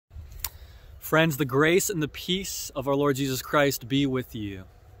Friends, the grace and the peace of our Lord Jesus Christ be with you.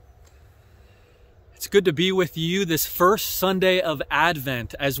 It's good to be with you this first Sunday of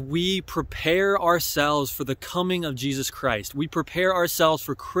Advent as we prepare ourselves for the coming of Jesus Christ. We prepare ourselves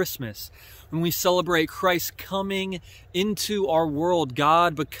for Christmas when we celebrate Christ coming into our world,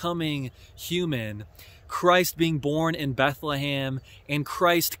 God becoming human, Christ being born in Bethlehem, and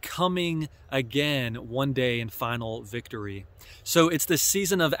Christ coming again one day in final victory. So it's the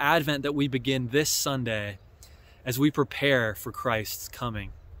season of Advent that we begin this Sunday as we prepare for Christ's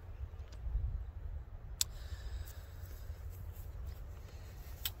coming.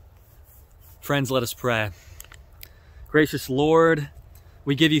 Friends, let us pray. Gracious Lord,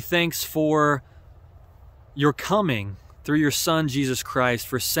 we give you thanks for your coming through your Son, Jesus Christ,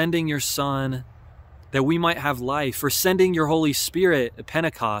 for sending your Son that we might have life, for sending your Holy Spirit at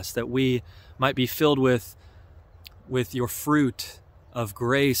Pentecost that we might be filled with your fruit of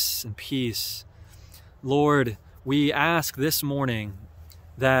grace and peace. Lord, we ask this morning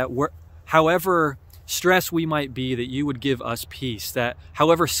that however stressed we might be, that you would give us peace, that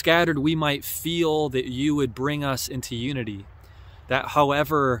however scattered we might feel, that you would bring us into unity, that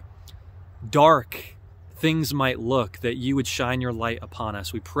however dark things might look, that you would shine your light upon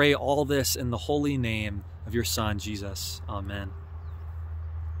us. We pray all this in the holy name of your Son, Jesus. Amen.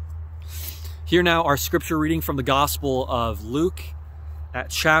 Hear now our scripture reading from the Gospel of Luke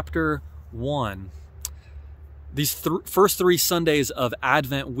at chapter 1. These first three Sundays of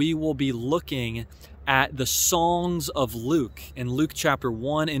Advent, we will be looking at the songs of Luke. In Luke chapter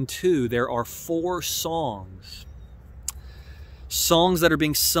 1 and 2, there are 4 songs. Songs that are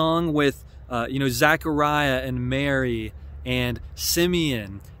being sung with Zachariah and Mary and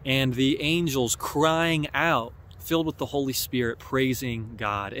Simeon and the angels crying out, filled with the Holy Spirit, praising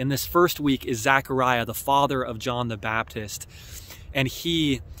God. And this first week is Zachariah, the father of John the Baptist, and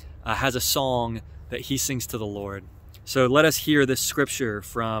he has a song that he sings to the Lord. So let us hear this scripture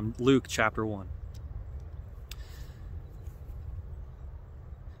from Luke chapter 1.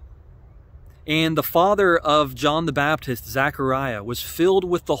 And the father of John the Baptist, Zachariah, was filled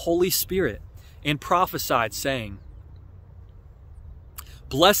with the Holy Spirit and prophesied, saying,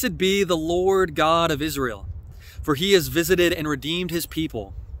 "Blessed be the Lord God of Israel, for he has visited and redeemed his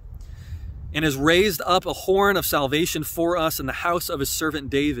people, and has raised up a horn of salvation for us in the house of his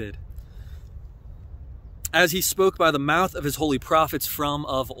servant David, as he spoke by the mouth of his holy prophets from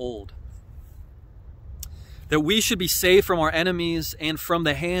of old, that we should be saved from our enemies and from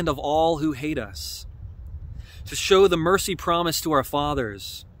the hand of all who hate us, to show the mercy promised to our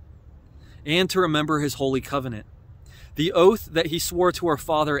fathers, and to remember his holy covenant, the oath that he swore to our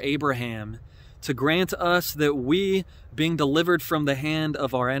father Abraham, to grant us that we, being delivered from the hand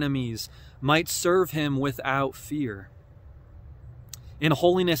of our enemies, might serve him without fear, in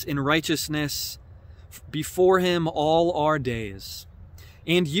holiness and righteousness before him all our days.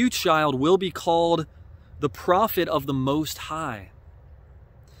 And you, child, will be called the prophet of the Most High.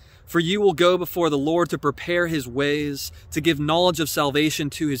 For you will go before the Lord to prepare his ways, to give knowledge of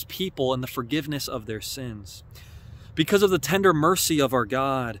salvation to his people and the forgiveness of their sins, because of the tender mercy of our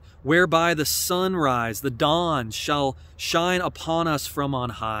God, whereby the sunrise, the dawn, shall shine upon us from on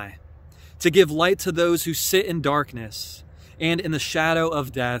high, to give light to those who sit in darkness and in the shadow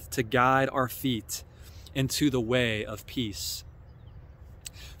of death, to guide our feet into the way of peace."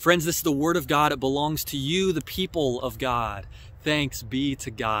 Friends, this is the word of God. It belongs to you, the people of God. Thanks be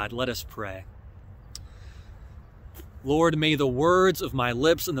to God. Let us pray. Lord, may the words of my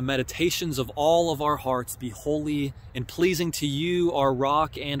lips and the meditations of all of our hearts be holy and pleasing to you, our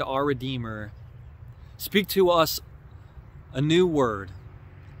rock and our Redeemer. Speak to us a new word,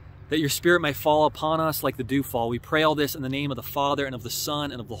 that your Spirit may fall upon us like the dewfall. We pray all this in the name of the Father and of the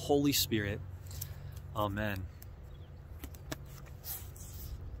Son and of the Holy Spirit. Amen.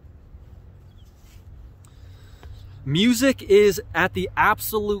 Music is at the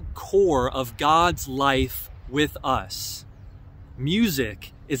absolute core of God's life with us.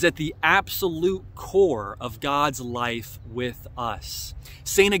 Music is at the absolute core of God's life with us.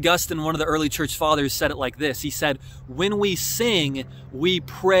 St. Augustine, one of the early church fathers, said it like this. He said, "When we sing, we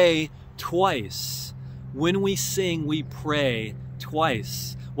pray twice. When we sing, we pray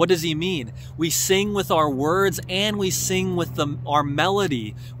twice." What does he mean? We sing with our words and we sing with our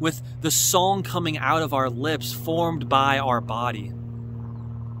melody, with the song coming out of our lips formed by our body.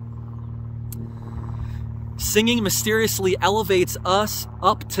 Singing mysteriously elevates us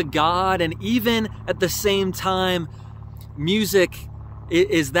up to God, and even at the same time, music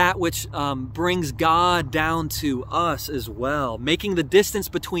is that which brings God down to us as well, making the distance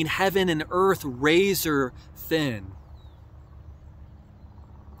between heaven and earth razor thin.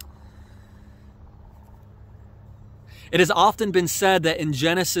 It has often been said that in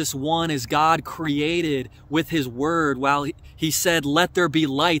Genesis 1, as God created with his word, while he said, "Let there be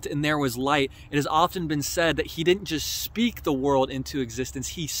light," and there was light, it has often been said that he didn't just speak the world into existence,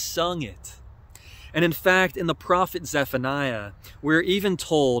 he sung it. And in fact, in the prophet Zephaniah, we're even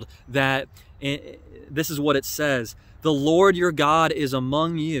told that, this is what it says, "The Lord your God is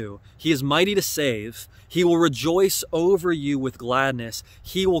among you. He is mighty to save. He will rejoice over you with gladness.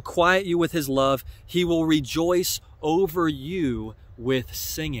 He will quiet you with his love. He will rejoice over you with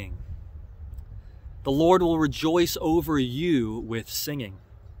singing." The Lord will rejoice over you with singing.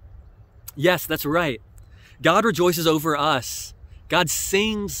 Yes, that's right. God rejoices over us. God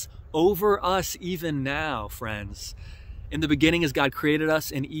sings over us even now, friends. In the beginning as God created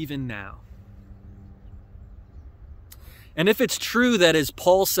us, and even now. And if it's true that, as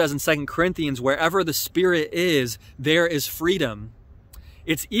Paul says in 2 Corinthians, wherever the Spirit is, there is freedom,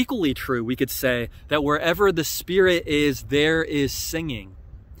 it's equally true, we could say, that wherever the Spirit is, there is singing.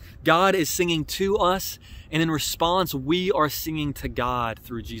 God is singing to us, and in response, we are singing to God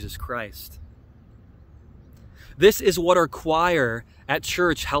through Jesus Christ. This is what our choir at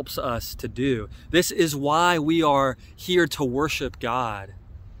church helps us to do. This is why we are here to worship God.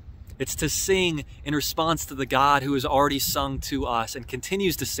 It's to sing in response to the God who has already sung to us and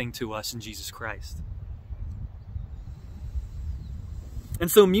continues to sing to us in Jesus Christ. And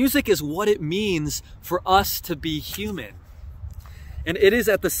so music is what it means for us to be human. And it is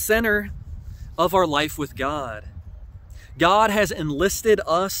at the center of our life with God. God has enlisted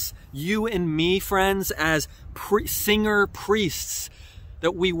us, you and me, friends, as singer priests,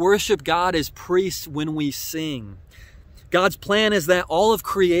 that we worship God as priests when we sing. God's plan is that all of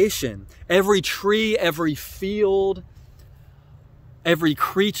creation, every tree, every field, every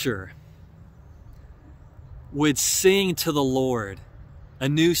creature would sing to the Lord a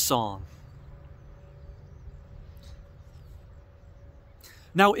new song.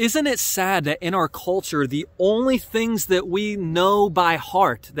 Now, isn't it sad that in our culture, the only things that we know by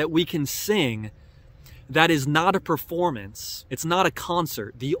heart that we can sing, that is not a performance, it's not a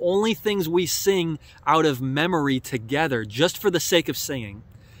concert, the only things we sing out of memory together, just for the sake of singing,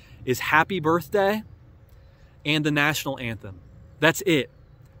 is Happy Birthday and the National Anthem. That's it.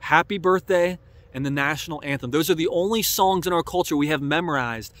 Happy Birthday and the National Anthem. Those are the only songs in our culture we have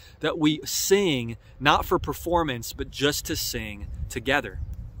memorized that we sing, not for performance, but just to sing together.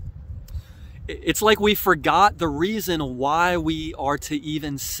 It's like we forgot the reason why we are to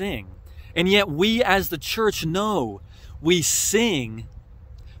even sing. And yet we as the church know we sing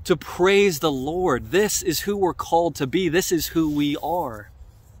to praise the Lord. This is who we're called to be. This is who we are.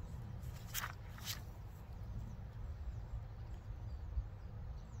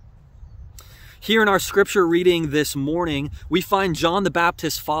 Here in our scripture reading this morning, we find John the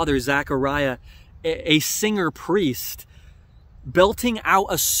Baptist's father, Zechariah, a singer priest, belting out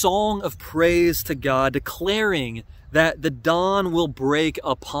a song of praise to God, declaring that the dawn will break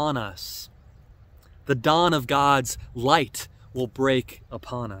upon us. The dawn of God's light will break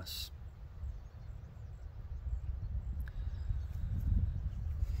upon us.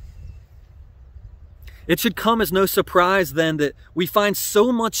 It should come as no surprise then that we find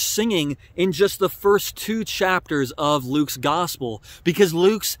so much singing in just the first 2 chapters of Luke's gospel, because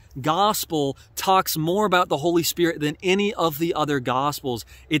Luke's gospel talks more about the Holy Spirit than any of the other gospels.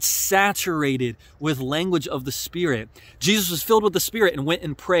 It's saturated with language of the Spirit. Jesus was filled with the Spirit and went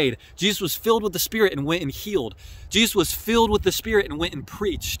and prayed. Jesus was filled with the Spirit and went and healed. Jesus was filled with the Spirit and went and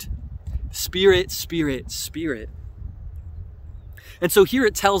preached. Spirit, Spirit, Spirit. And so here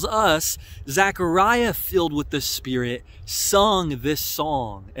it tells us, Zechariah, filled with the Spirit, sung this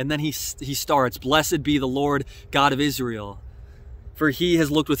song. And then he starts, "Blessed be the Lord God of Israel, for he has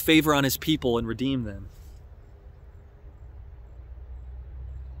looked with favor on his people and redeemed them."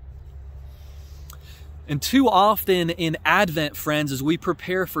 And too often in Advent, friends, as we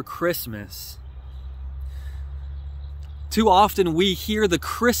prepare for Christmas, too often we hear the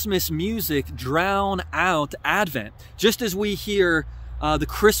Christmas music drown out Advent. Just as we hear the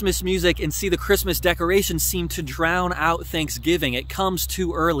Christmas music and see the Christmas decorations seem to drown out Thanksgiving. It comes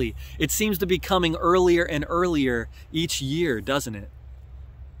too early. It seems to be coming earlier and earlier each year, doesn't it?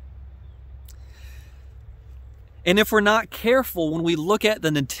 And if we're not careful, when we look at the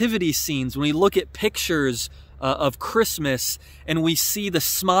nativity scenes, when we look at pictures of Christmas and we see the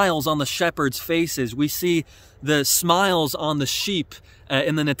smiles on the shepherds' faces, we see the smiles on the sheep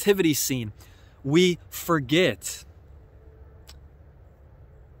in the nativity scene, we forget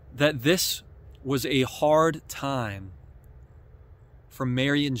that this was a hard time for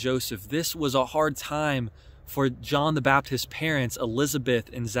Mary and Joseph. This was a hard time for John the Baptist's parents, Elizabeth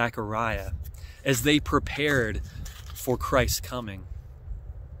and Zechariah, as they prepared for Christ's coming.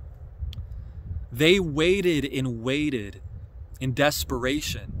 They waited and waited in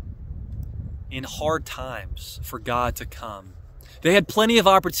desperation, in hard times, for God to come. They had plenty of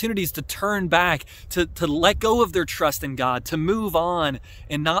opportunities to turn back, to let go of their trust in God, to move on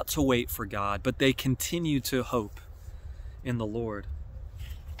and not to wait for God, but they continued to hope in the Lord.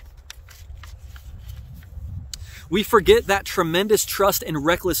 We forget that tremendous trust and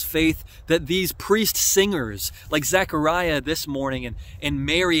reckless faith that these priest singers, like Zechariah this morning and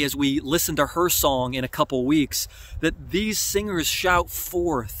Mary as we listen to her song in a couple weeks, that these singers shout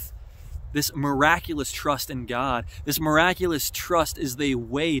forth this miraculous trust in God, this miraculous trust as they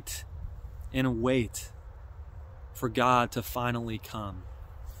wait and wait for God to finally come,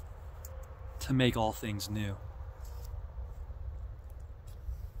 to make all things new.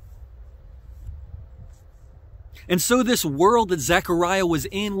 And so this world that Zechariah was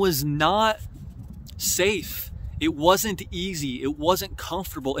in was not safe. It wasn't easy. It wasn't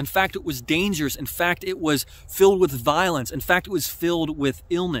comfortable. In fact, it was dangerous. In fact, it was filled with violence. In fact, it was filled with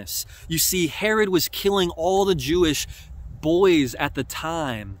illness. You see, Herod was killing all the Jewish boys at the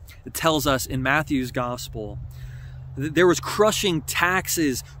time. It tells us in Matthew's gospel. There was crushing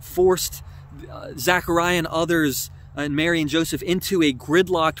taxes, forced Zechariah and others, and Mary and Joseph, into a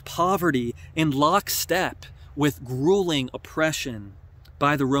gridlocked poverty in lockstep with grueling oppression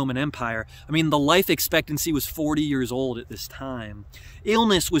by the Roman Empire. I mean, the life expectancy was 40 years old at this time.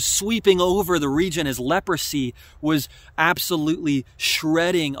 Illness was sweeping over the region as leprosy was absolutely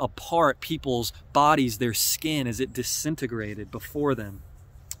shredding apart people's bodies, their skin, as it disintegrated before them.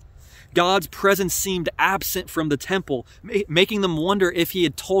 God's presence seemed absent from the temple, making them wonder if he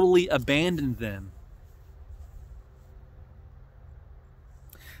had totally abandoned them.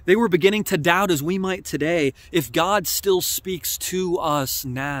 They were beginning to doubt, as we might today, if God still speaks to us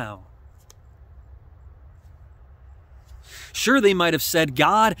now. Sure, they might have said,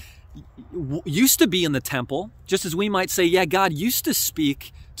 God used to be in the temple, just as we might say, yeah, God used to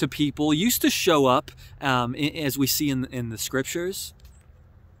speak to people, used to show up, as we see in the scriptures.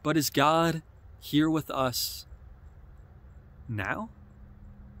 But is God here with us now?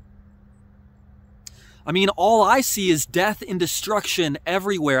 I mean, all I see is death and destruction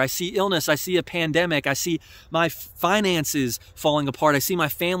everywhere. I see illness. I see a pandemic. I see my finances falling apart. I see my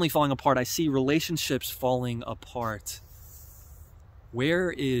family falling apart. I see relationships falling apart. Where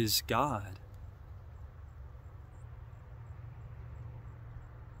is God?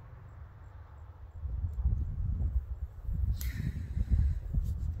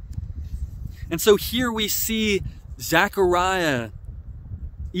 And so here we see Zechariah,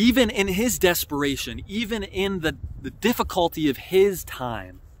 even in his desperation, even in the difficulty of his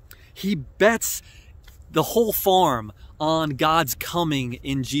time, he bets the whole farm on God's coming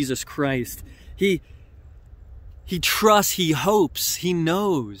in Jesus Christ. He trusts, he hopes, he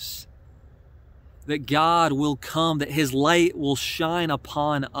knows that God will come, that his light will shine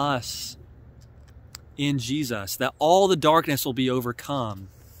upon us in Jesus, that all the darkness will be overcome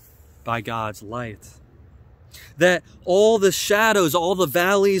by God's light. That all the shadows, all the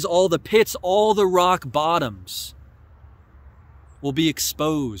valleys, all the pits, all the rock bottoms will be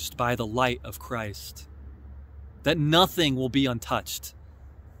exposed by the light of Christ. That nothing will be untouched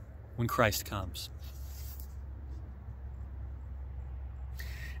when Christ comes.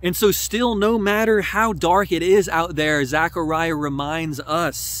 And so still, no matter how dark it is out there, Zechariah reminds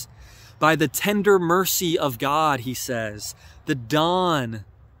us, by the tender mercy of God, he says, the dawn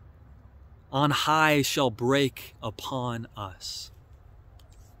on high shall break upon us.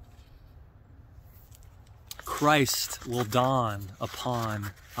 Christ will dawn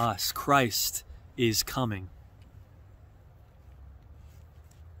upon us. Christ is coming.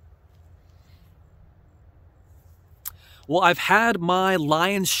 Well, I've had my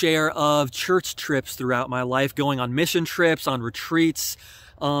lion's share of church trips throughout my life, going on mission trips, on retreats,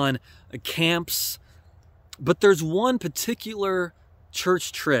 on camps. But there's one particular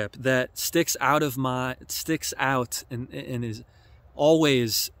church trip that sticks out and is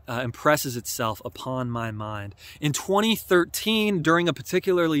always impresses itself upon my mind. In 2013, during a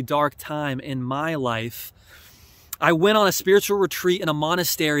particularly dark time in my life, I went on a spiritual retreat in a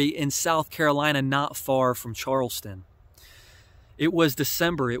monastery in South Carolina, not far from Charleston. It was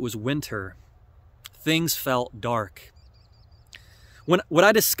December, it was winter. Things felt dark. What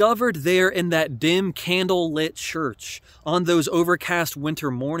I discovered there in that dim candle-lit church on those overcast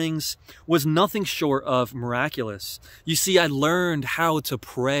winter mornings was nothing short of miraculous. You see, I learned how to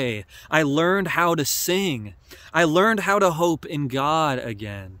pray. I learned how to sing. I learned how to hope in God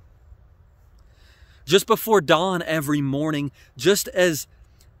again. Just before dawn every morning, just as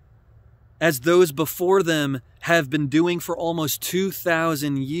as those before them have been doing for almost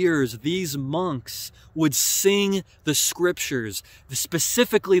 2,000 years, these monks would sing the scriptures.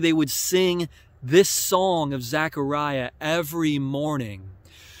 Specifically, they would sing this song of Zechariah every morning.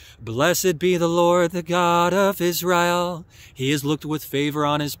 Blessed be the Lord, the God of Israel. He has looked with favor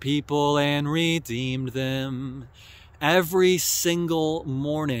on his people and redeemed them. Every single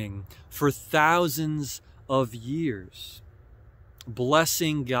morning for thousands of years,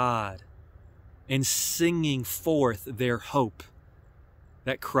 blessing God and singing forth their hope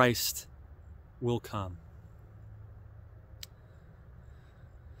that Christ will come.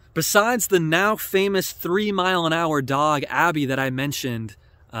 Besides the now famous 3-mile-an-hour dog, Abby, that I mentioned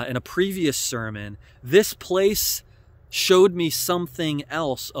in a previous sermon, this place showed me something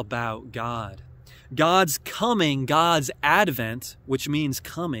else about God. God's coming, God's advent, which means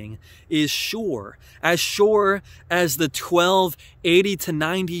coming, is sure as the 12 80 to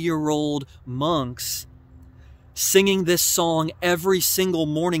 90-year-old monks singing this song every single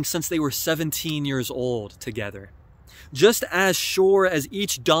morning since they were 17 years old together. Just as sure as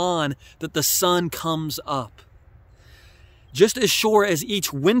each dawn that the sun comes up. Just as sure as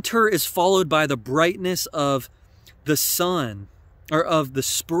each winter is followed by the brightness of the sun, or of the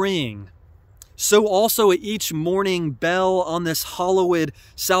spring, so also at each morning bell on this hallowed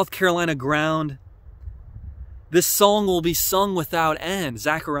South Carolina ground, this song will be sung without end,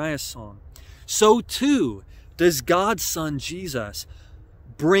 Zechariah's song. So too does God's Son Jesus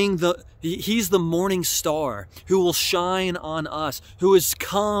he's the morning star who will shine on us, who has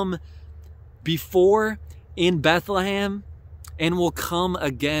come before in Bethlehem and will come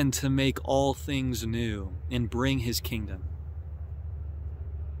again to make all things new and bring his kingdom.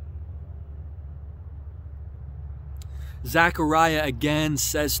 Zechariah again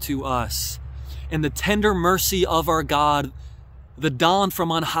says to us, in the tender mercy of our God, the dawn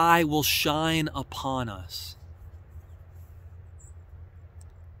from on high will shine upon us.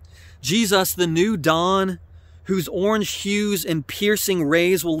 Jesus, the new dawn, whose orange hues and piercing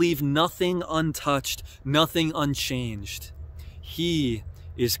rays will leave nothing untouched, nothing unchanged. He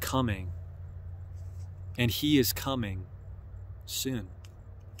is coming, and he is coming soon.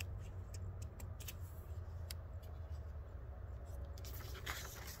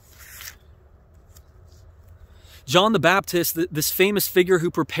 John the Baptist, this famous figure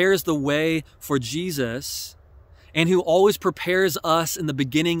who prepares the way for Jesus and who always prepares us in the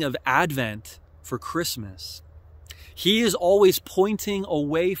beginning of Advent for Christmas, he is always pointing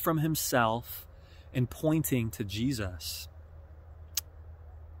away from himself and pointing to Jesus.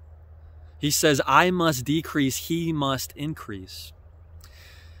 He says, I must decrease, he must increase.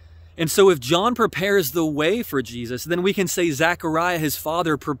 And so if John prepares the way for Jesus, then we can say Zechariah, his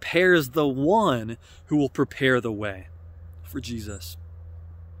father, prepares the one who will prepare the way for Jesus.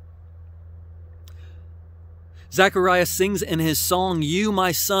 Zechariah sings in his song, You,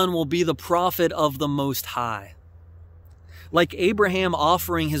 my son, will be the prophet of the Most High. Like Abraham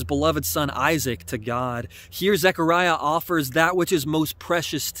offering his beloved son Isaac to God, here Zechariah offers that which is most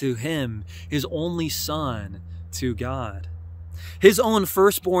precious to him, his only son, to God. His own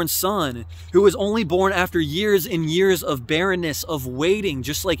firstborn son, who was only born after years and years of barrenness, of waiting,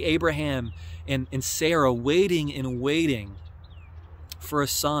 just like Abraham and Sarah, waiting and waiting for a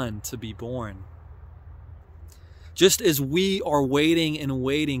son to be born. Just as we are waiting and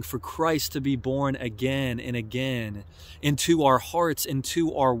waiting for Christ to be born again and again into our hearts,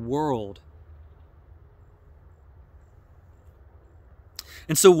 into our world.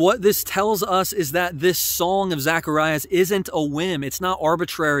 And so what this tells us is that this song of Zechariah's isn't a whim. It's not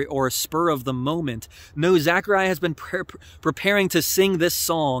arbitrary or a spur of the moment. No, Zechariah has been preparing to sing this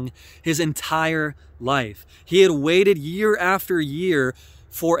song his entire life. He had waited year after year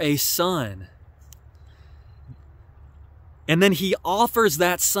for a son. And then he offers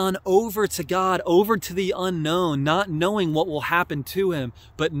that son over to God, over to the unknown, not knowing what will happen to him,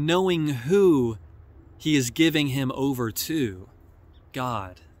 but knowing who he is giving him over to.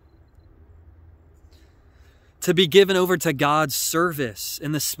 God. To be given over to God's service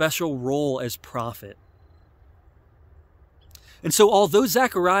in the special role as prophet. And so although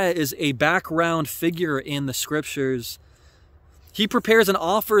Zechariah is a background figure in the scriptures, he prepares and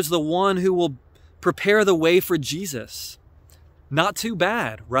offers the one who will prepare the way for Jesus. Not too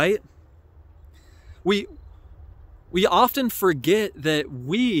bad, right? We often forget that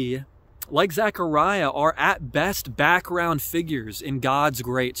we, like Zechariah, are at best background figures in God's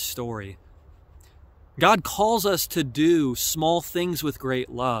great story. God calls us to do small things with great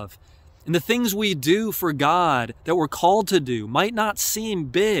love. And the things we do for God that we're called to do might not seem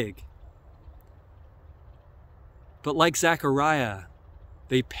big. But like Zechariah,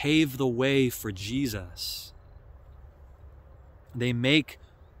 They pave the way for Jesus. They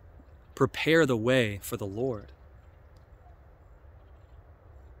prepare the way for the Lord.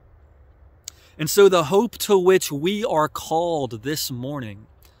 And so the hope to which we are called this morning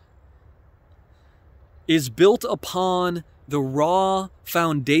is built upon the raw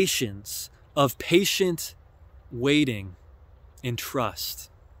foundations of patient waiting and trust.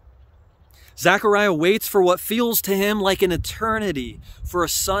 Zechariah waits for what feels to him like an eternity for a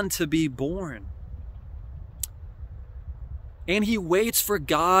son to be born. And he waits for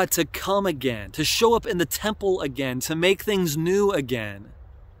God to come again, to show up in the temple again, to make things new again,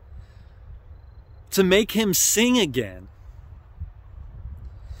 to make him sing again.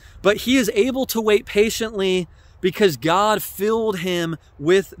 But he is able to wait patiently because God filled him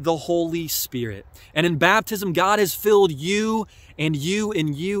with the Holy Spirit. And in baptism, God has filled you and you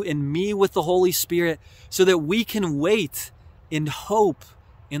and you and me with the Holy Spirit so that we can wait in hope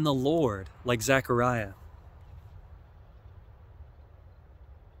in the Lord, like Zechariah.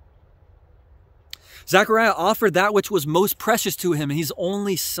 Zechariah offered that which was most precious to him, his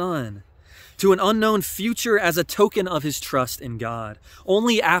only son, to an unknown future as a token of his trust in God.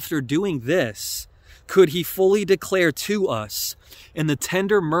 Only after doing this could he fully declare to us, in the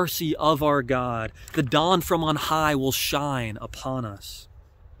tender mercy of our God, the dawn from on high will shine upon us.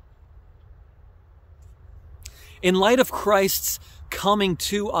 In light of Christ's coming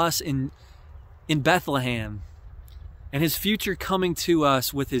to us in Bethlehem and his future coming to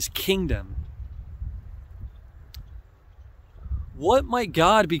us with his kingdom, what might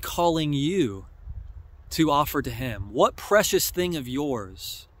God be calling you to offer to him? What precious thing of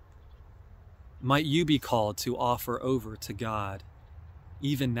yours might you be called to offer over to God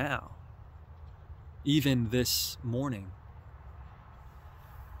even now, even this morning?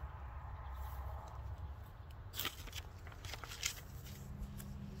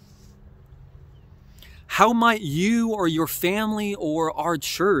 How might you or your family or our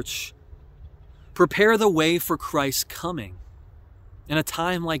church prepare the way for Christ's coming in a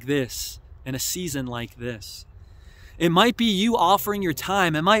time like this, in a season like this? It might be you offering your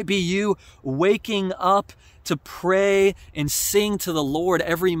time. It might be you waking up to pray and sing to the Lord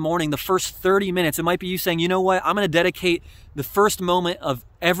every morning, the first 30 minutes. It might be you saying, you know what, I'm going to dedicate the first moment of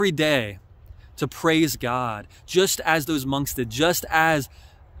every day to praise God, just as those monks did, just as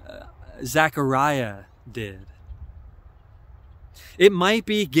Zechariah did. It might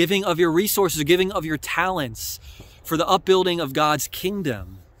be giving of your resources, giving of your talents for the upbuilding of God's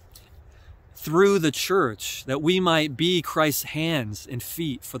kingdom through the church, that we might be Christ's hands and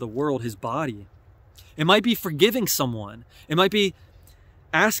feet for the world, his body. It might be forgiving someone. It might be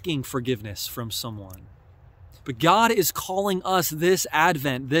asking forgiveness from someone. But God is calling us this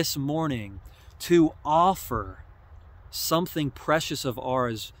Advent, this morning, to offer something precious of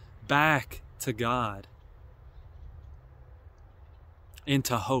ours back to God and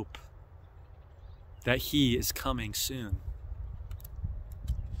to hope that he is coming soon.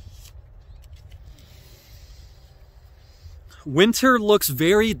 Winter looks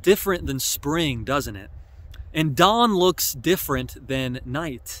very different than spring, doesn't it? And dawn looks different than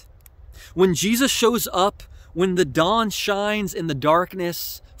night. When Jesus shows up, when the dawn shines in the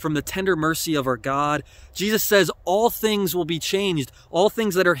darkness from the tender mercy of our God, Jesus says all things will be changed. All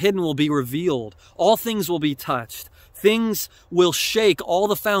things that are hidden will be revealed. All things will be touched. Things will shake all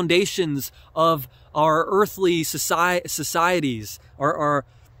the foundations of our earthly societies, our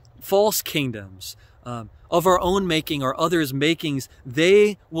false kingdoms, of our own making or others' makings.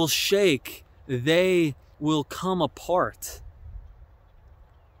 They will shake. They will come apart.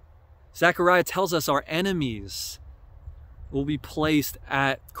 Zechariah tells us our enemies will be placed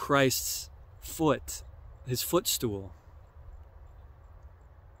at Christ's foot, his footstool.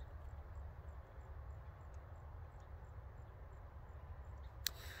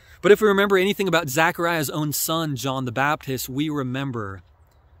 But if we remember anything about Zechariah's own son, John the Baptist, we remember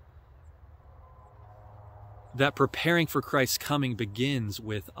that preparing for Christ's coming begins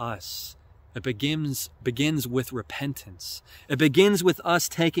with us. It begins with repentance. It begins with us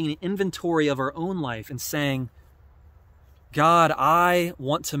taking an inventory of our own life and saying, God, I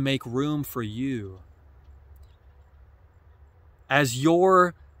want to make room for you. As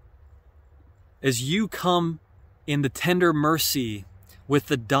you come in the tender mercy with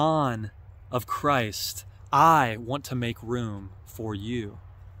the dawn of Christ, I want to make room for you.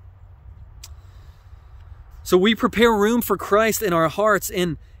 So we prepare room for Christ in our hearts,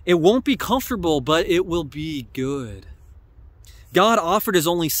 and it won't be comfortable, but it will be good. God offered his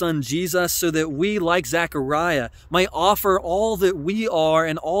only son, Jesus, so that we, like Zechariah, might offer all that we are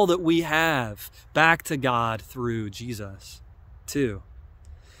and all that we have back to God through Jesus, too.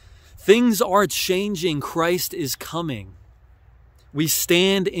 Things are changing. Christ is coming. We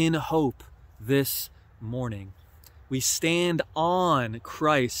stand in hope this morning. We stand on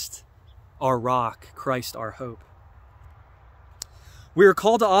Christ, our rock, Christ, our hope. We are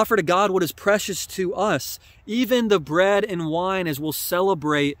called to offer to God what is precious to us, even the bread and wine, as we'll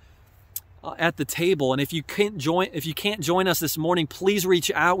celebrate at the table. And if you can't join us this morning, please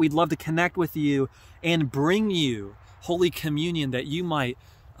reach out. We'd love to connect with you and bring you Holy Communion that you might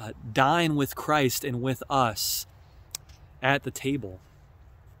dine with Christ and with us at the table.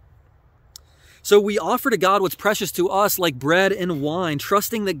 So we offer to God what's precious to us, like bread and wine,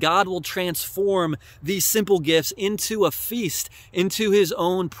 trusting that God will transform these simple gifts into a feast, into his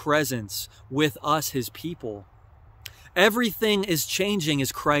own presence with us, his people. Everything is changing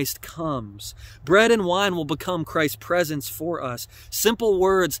as Christ comes. Bread and wine will become Christ's presence for us. Simple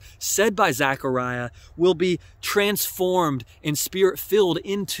words said by Zechariah will be transformed and spirit-filled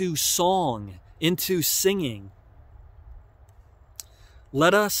into song, into singing.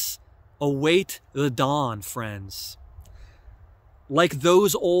 Let us await the dawn, friends. Like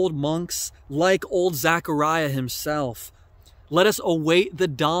those old monks, like old Zechariah himself, let us await the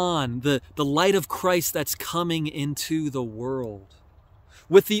dawn, the light of Christ that's coming into the world.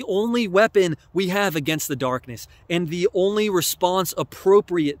 With the only weapon we have against the darkness and the only response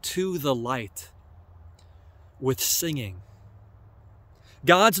appropriate to the light, with singing.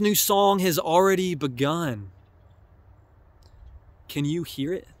 God's new song has already begun. Can you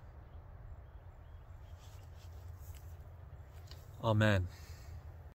hear it? Amen.